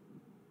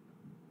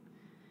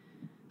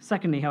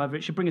 Secondly, however,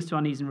 it should bring us to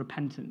our knees in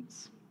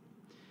repentance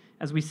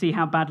as we see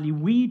how badly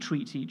we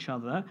treat each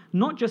other,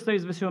 not just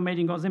those of us who are made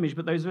in God's image,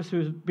 but those of us who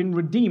have been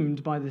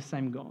redeemed by this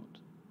same God,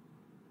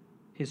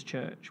 his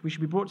church. We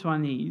should be brought to our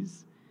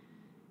knees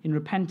in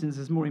repentance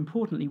as, more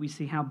importantly, we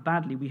see how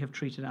badly we have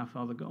treated our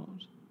Father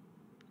God,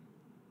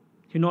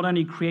 who not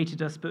only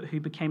created us, but who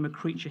became a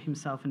creature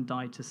himself and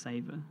died to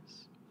save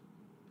us.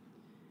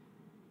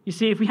 You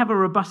see, if we have a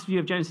robust view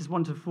of Genesis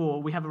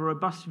 1-4, we have a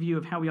robust view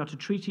of how we are to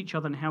treat each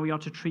other and how we are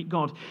to treat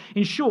God.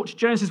 In short,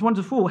 Genesis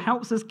 1-4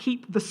 helps us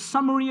keep the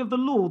summary of the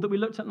law that we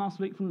looked at last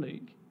week from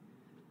Luke.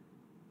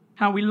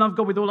 How we love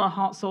God with all our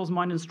heart, souls,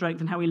 mind, and strength,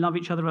 and how we love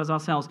each other as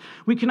ourselves.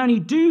 We can only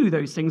do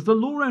those things. The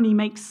law only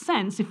makes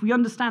sense if we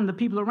understand the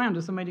people around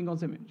us are made in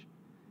God's image.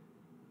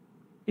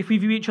 If we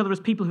view each other as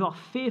people who are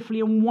fearfully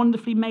and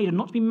wonderfully made and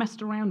not to be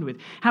messed around with.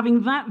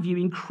 Having that view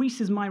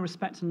increases my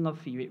respect and love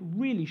for you. It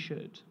really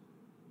should.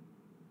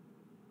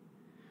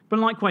 But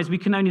likewise, we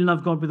can only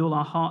love God with all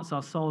our hearts,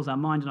 our souls, our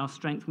mind, and our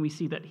strength when we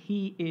see that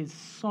he is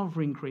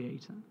sovereign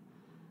creator,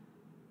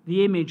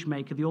 the image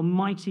maker, the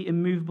almighty,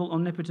 immovable,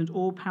 omnipotent,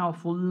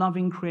 all-powerful,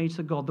 loving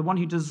creator God, the one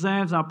who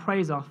deserves our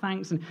praise, our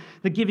thanks, and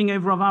the giving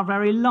over of our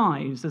very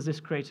lives as this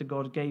creator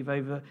God gave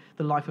over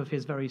the life of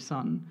his very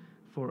Son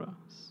for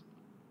us.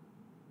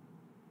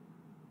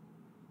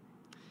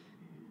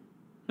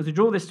 As we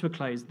draw this to a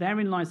close,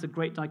 therein lies the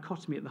great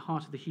dichotomy at the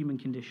heart of the human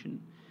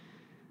condition.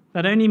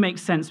 That only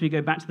makes sense when we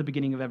go back to the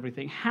beginning of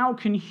everything. How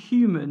can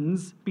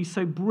humans be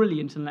so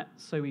brilliant and yet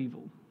so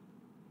evil?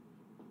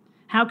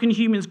 How can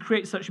humans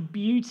create such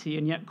beauty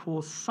and yet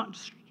cause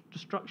such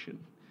destruction?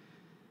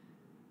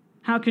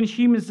 How can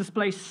humans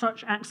display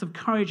such acts of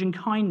courage and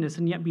kindness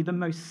and yet be the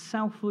most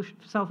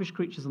selfish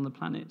creatures on the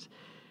planet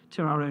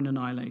to our own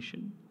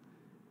annihilation?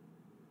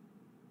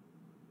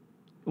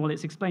 Well,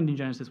 it's explained in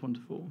Genesis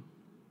 1-4.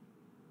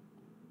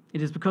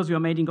 It is because we are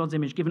made in God's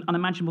image, given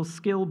unimaginable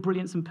skill,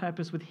 brilliance, and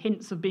purpose, with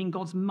hints of being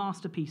God's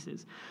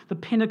masterpieces, the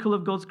pinnacle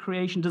of God's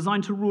creation,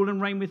 designed to rule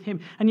and reign with him.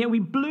 And yet we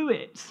blew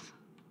it.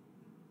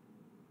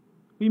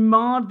 We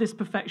marred this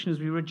perfection as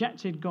we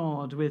rejected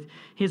God, with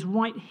his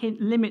right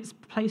limits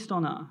placed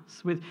on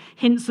us, with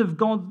hints of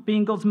God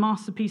being God's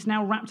masterpiece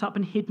now wrapped up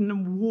and hidden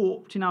and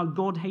warped in our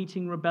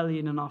God-hating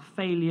rebellion and our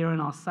failure and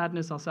our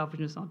sadness, our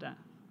selfishness, our death.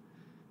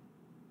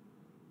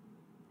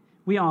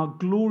 We are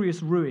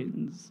glorious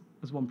ruins,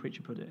 as one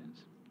preacher put it.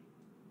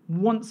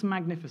 Once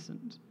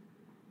magnificent,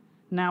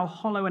 now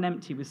hollow and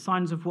empty, with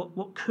signs of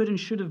what could and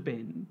should have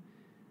been,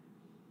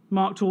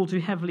 marked all too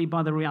heavily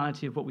by the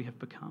reality of what we have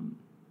become.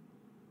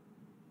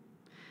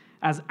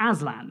 As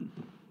Aslan,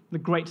 the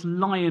great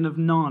lion of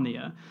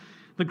Narnia,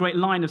 the great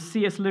lion of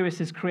C.S.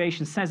 Lewis's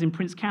creation, says in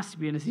Prince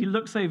Caspian, as he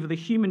looks over the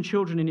human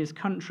children in his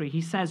country, he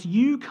says,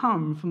 "You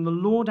come from the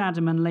Lord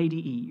Adam and Lady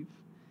Eve.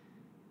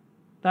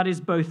 That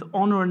is both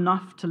honor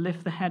enough to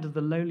lift the head of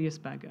the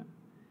lowliest beggar,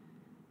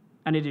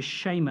 and it is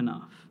shame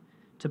enough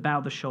to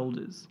bow the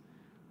shoulders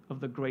of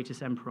the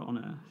greatest emperor on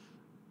earth."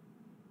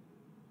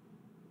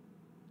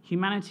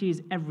 Humanity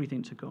is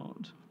everything to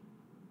God,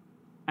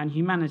 and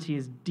humanity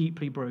is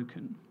deeply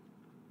broken.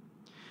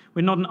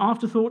 We're not an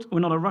afterthought,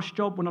 we're not a rush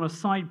job, we're not a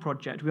side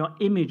project. We are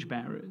image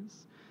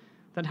bearers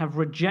that have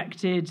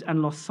rejected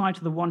and lost sight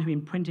of the one who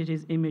imprinted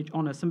his image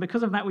on us. And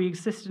because of that, we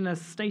exist in a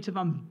state of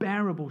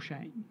unbearable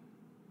shame.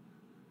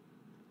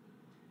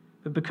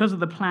 But because of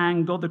the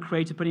plan God the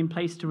Creator put in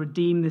place to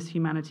redeem this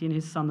humanity in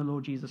his Son, the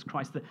Lord Jesus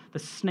Christ, the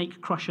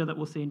snake crusher that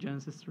we'll see in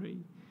Genesis 3,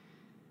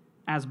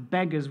 as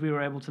beggars we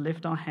were able to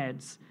lift our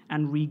heads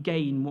and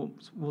regain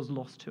what was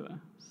lost to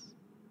us.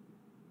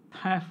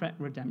 Perfect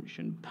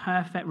redemption,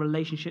 perfect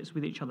relationships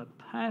with each other,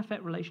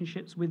 perfect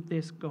relationships with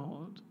this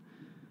God.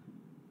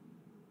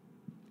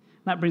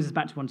 That brings us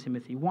back to 1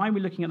 Timothy. Why are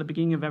we looking at the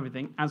beginning of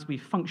everything as we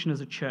function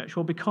as a church?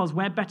 Well, because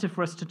where better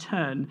for us to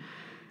turn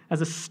as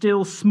a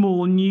still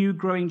small, new,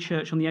 growing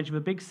church on the edge of a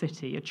big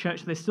city, a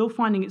church that is still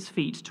finding its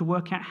feet, to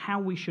work out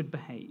how we should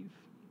behave,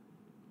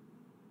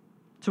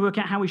 to work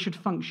out how we should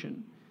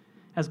function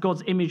as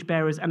God's image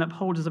bearers and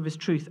upholders of his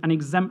truth and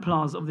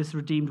exemplars of this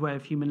redeemed way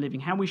of human living,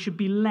 how we should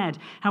be led,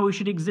 how we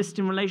should exist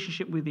in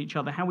relationship with each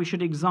other, how we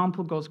should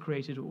example God's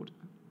created order.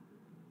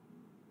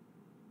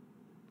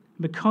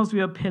 Because we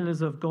are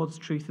pillars of God's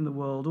truth in the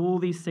world, all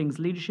these things,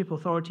 leadership,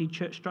 authority,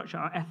 church structure,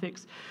 our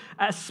ethics,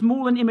 as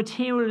small and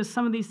immaterial as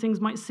some of these things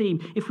might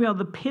seem, if we are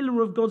the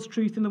pillar of God's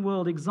truth in the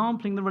world,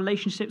 exempling the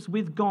relationships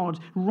with God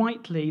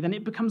rightly, then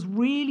it becomes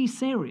really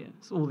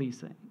serious, all these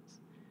things.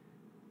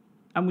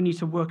 And we need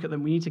to work at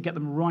them. We need to get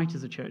them right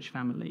as a church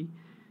family,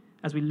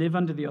 as we live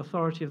under the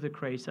authority of the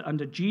Creator,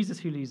 under Jesus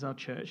who leads our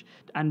church,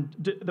 and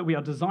that we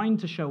are designed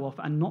to show off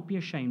and not be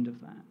ashamed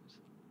of that.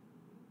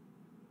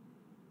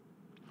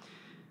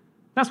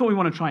 That's what we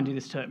want to try and do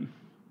this term.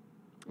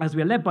 As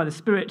we are led by the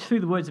Spirit through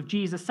the words of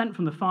Jesus, sent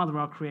from the Father,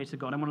 our Creator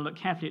God. I want to look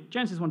carefully at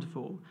Genesis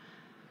 1-4,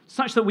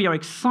 such that we are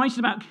excited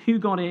about who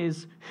God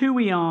is, who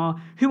we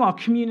are, who our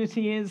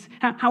community is,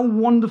 how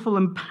wonderful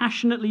and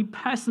passionately,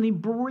 personally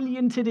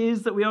brilliant it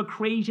is that we are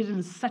created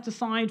and set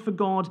aside for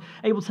God,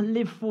 able to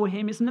live for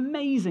him. It's an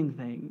amazing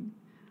thing.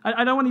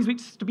 I don't want these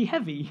weeks to be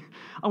heavy.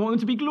 I want them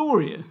to be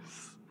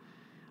glorious.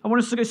 I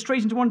want us to go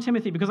straight into 1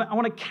 Timothy because I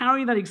want to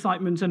carry that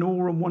excitement and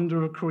awe and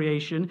wonder of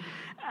creation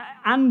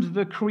and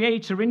the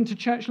Creator into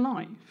church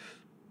life.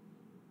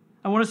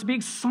 I want us to be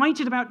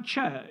excited about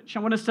church. I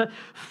want us to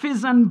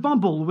fizz and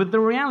bubble with the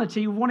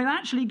reality of what is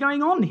actually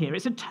going on here.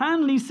 It's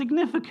eternally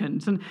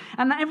significant, and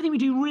that everything we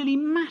do really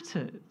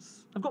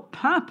matters. I've got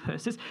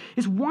purpose.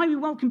 It's why we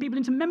welcome people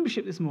into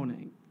membership this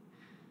morning.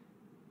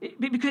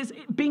 Because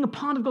being a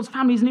part of God's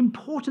family is an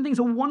important thing. It's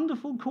a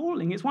wonderful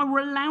calling. It's why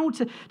we're allowed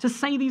to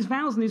say these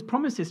vows and these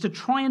promises, to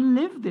try and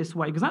live this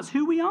way, because that's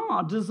who we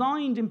are,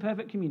 designed in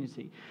perfect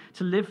community,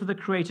 to live for the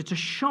Creator, to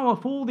show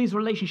off all these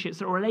relationships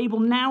that we're able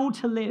now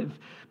to live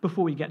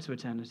before we get to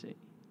eternity.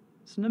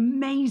 It's an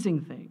amazing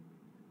thing.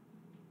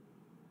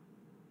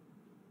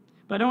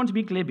 But I don't want to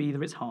be glib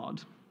either. It's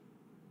hard.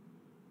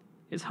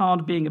 It's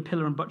hard being a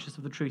pillar and buttress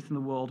of the truth in the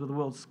world, where the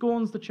world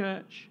scorns the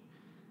church,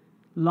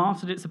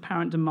 laughs at its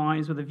apparent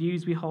demise, where the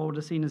views we hold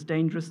are seen as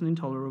dangerous and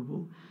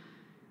intolerable,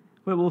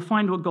 where we'll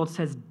find what God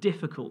says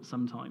difficult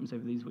sometimes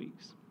over these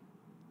weeks.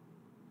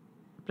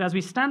 But as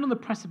we stand on the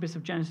precipice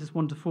of Genesis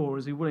 1-4,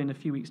 as we will in a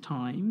few weeks'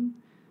 time,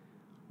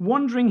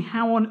 wondering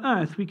how on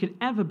earth we could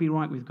ever be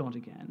right with God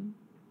again,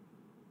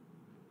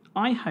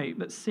 I hope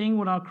that seeing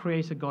what our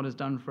Creator God has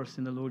done for us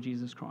in the Lord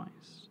Jesus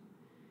Christ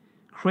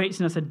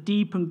creates in us a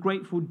deep and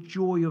grateful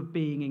joy of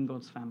being in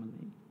God's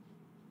family,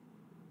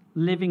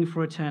 living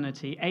for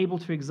eternity, able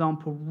to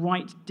example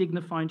right,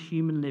 dignified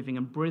human living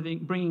and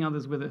bringing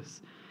others with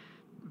us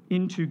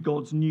into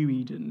God's new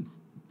Eden,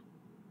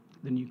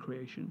 the new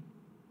creation.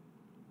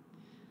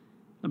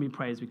 Let me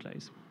pray as we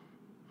close.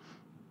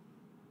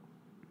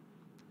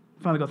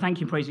 Father God, thank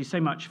you and praise you so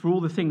much for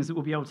all the things that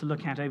we'll be able to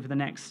look at over the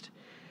next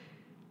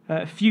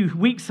few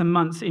weeks and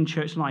months in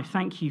church life.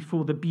 Thank you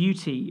for the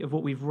beauty of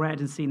what we've read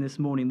and seen this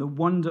morning, the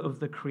wonder of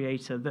the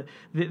Creator,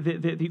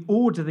 the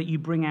order that you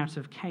bring out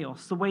of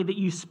chaos, the way that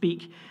you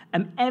speak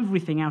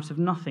everything out of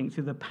nothing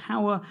through the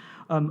power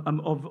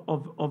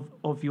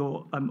of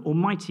your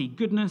almighty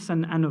goodness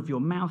and of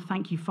your mouth.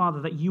 Thank you, Father,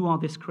 that you are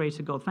this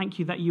Creator God. Thank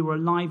you that you are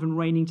alive and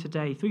reigning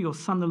today through your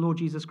Son, the Lord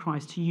Jesus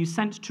Christ, who you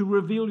sent to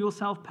reveal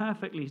yourself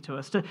perfectly to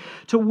us,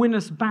 to win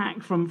us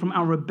back from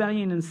our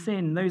rebellion and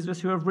sin, those of us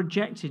who have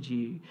rejected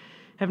you.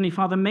 Heavenly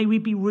Father, may we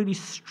be really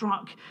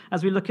struck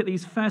as we look at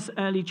these first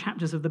early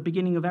chapters of the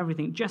beginning of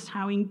everything, just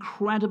how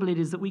incredible it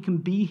is that we can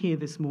be here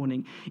this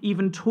morning,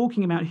 even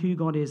talking about who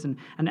God is and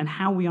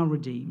how we are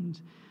redeemed.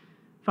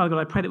 Father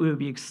God, I pray that we would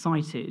be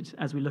excited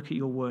as we look at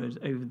your word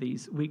over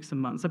these weeks and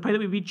months. I pray that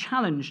we would be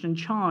challenged and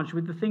charged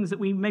with the things that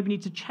we maybe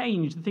need to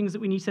change, the things that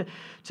we need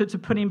to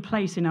put in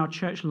place in our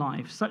church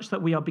life, such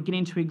that we are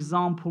beginning to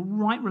example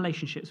right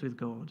relationships with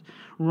God,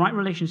 right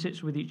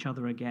relationships with each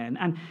other again.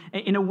 And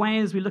in a way,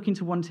 as we look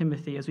into 1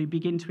 Timothy, as we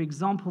begin to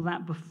example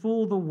that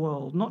before the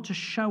world, not to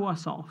show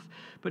us off,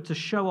 but to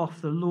show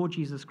off the Lord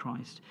Jesus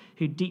Christ,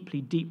 who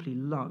deeply, deeply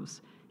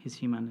loves his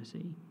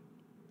humanity.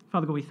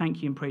 Father God, we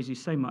thank you and praise you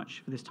so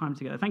much for this time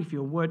together. Thank you for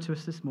your word to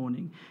us this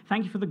morning.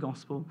 Thank you for the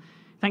gospel.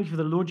 Thank you for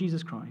the Lord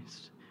Jesus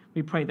Christ.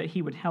 We pray that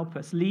he would help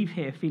us leave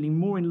here feeling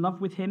more in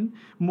love with him,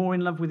 more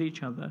in love with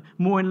each other,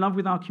 more in love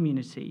with our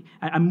community,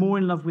 and more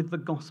in love with the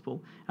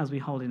gospel as we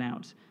hold it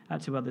out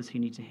to others who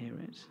need to hear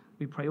it.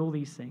 We pray all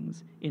these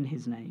things in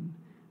his name.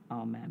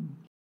 Amen.